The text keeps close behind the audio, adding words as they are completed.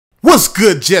What's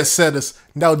good, Jet Setters?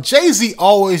 Now, Jay-Z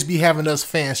always be having us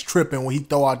fans tripping when he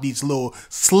throw out these little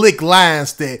slick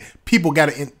lines that people got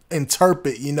to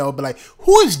interpret, you know, but like,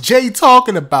 who is Jay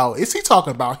talking about? Is he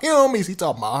talking about him? Is he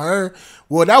talking about her?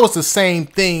 Well, that was the same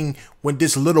thing when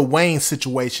this Lil Wayne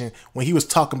situation, when he was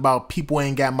talking about people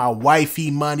ain't got my wifey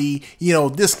money, you know,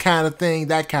 this kind of thing,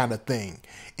 that kind of thing.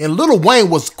 And Lil Wayne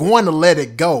was going to let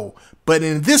it go. But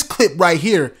in this clip right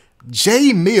here,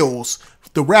 Jae Millz,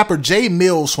 the rapper Jae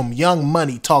Millz from Young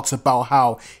Money, talks about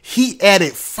how he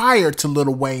added fire to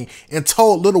Lil Wayne and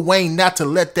told Lil Wayne not to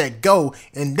let that go,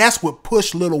 and that's what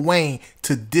pushed Lil Wayne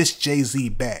to diss Jay-Z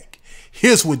back.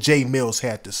 Here's what Jae Millz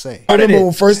had to say. I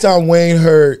remember first time Wayne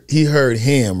heard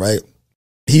him, right?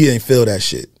 He didn't feel that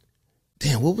shit.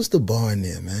 Damn, what was the bar in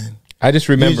there, man? I just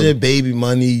remember. You baby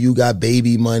money, you got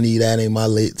baby money, that ain't my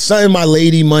lady. Something my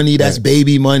lady money, that's right.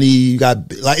 Baby money, you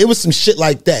got, like, it was some shit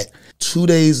like that. 2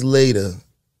 days later,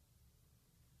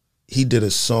 he did a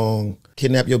song,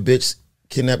 Kidnap Your Bitch,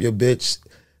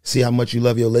 See How Much You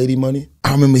Love Your Lady Money.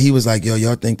 I remember he was like, yo,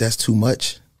 y'all think that's too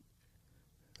much?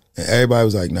 And everybody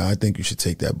was like, nah, I think you should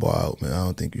take that bar out, man. I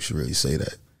don't think you should really say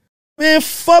that. Man,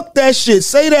 fuck that shit.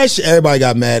 Say that shit. Everybody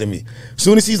got mad at me. As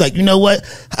soon as he's like, you know what?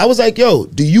 I was like, yo,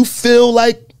 do you feel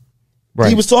like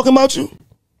he was talking about you?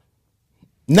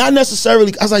 Not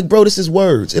necessarily. I was like, bro, this is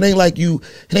words. It ain't like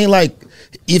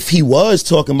if he was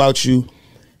talking about you,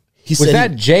 he said. Was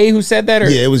that Jay who said that? Or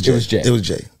yeah, it was Jay. It was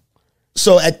Jay.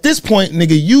 So at this point,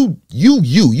 nigga,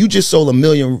 you just sold 1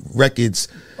 million records.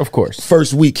 Of course.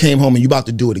 First week, came home and you about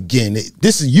to do it again.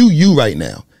 This is you right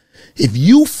now. If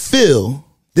you feel,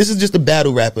 this is just a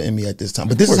battle rapper in me at this time,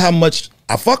 but this is how much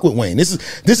I fuck with Wayne. This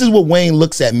is what Wayne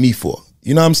looks at me for.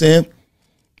 You know what I'm saying?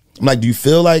 I'm like, do you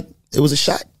feel like it was a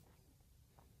shot?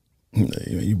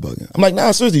 You bugging. I'm like,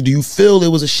 nah, seriously, do you feel it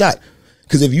was a shot?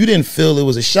 Because if you didn't feel it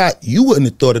was a shot, you wouldn't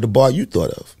have thought of the bar you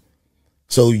thought of.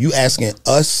 So you asking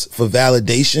us for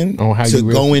validation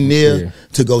to go in there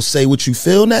to go say what you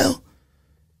feel now?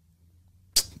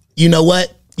 You know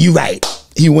what? You right.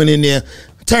 He went in there,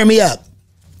 turn me up,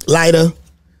 lighter.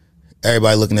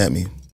 Everybody looking at me.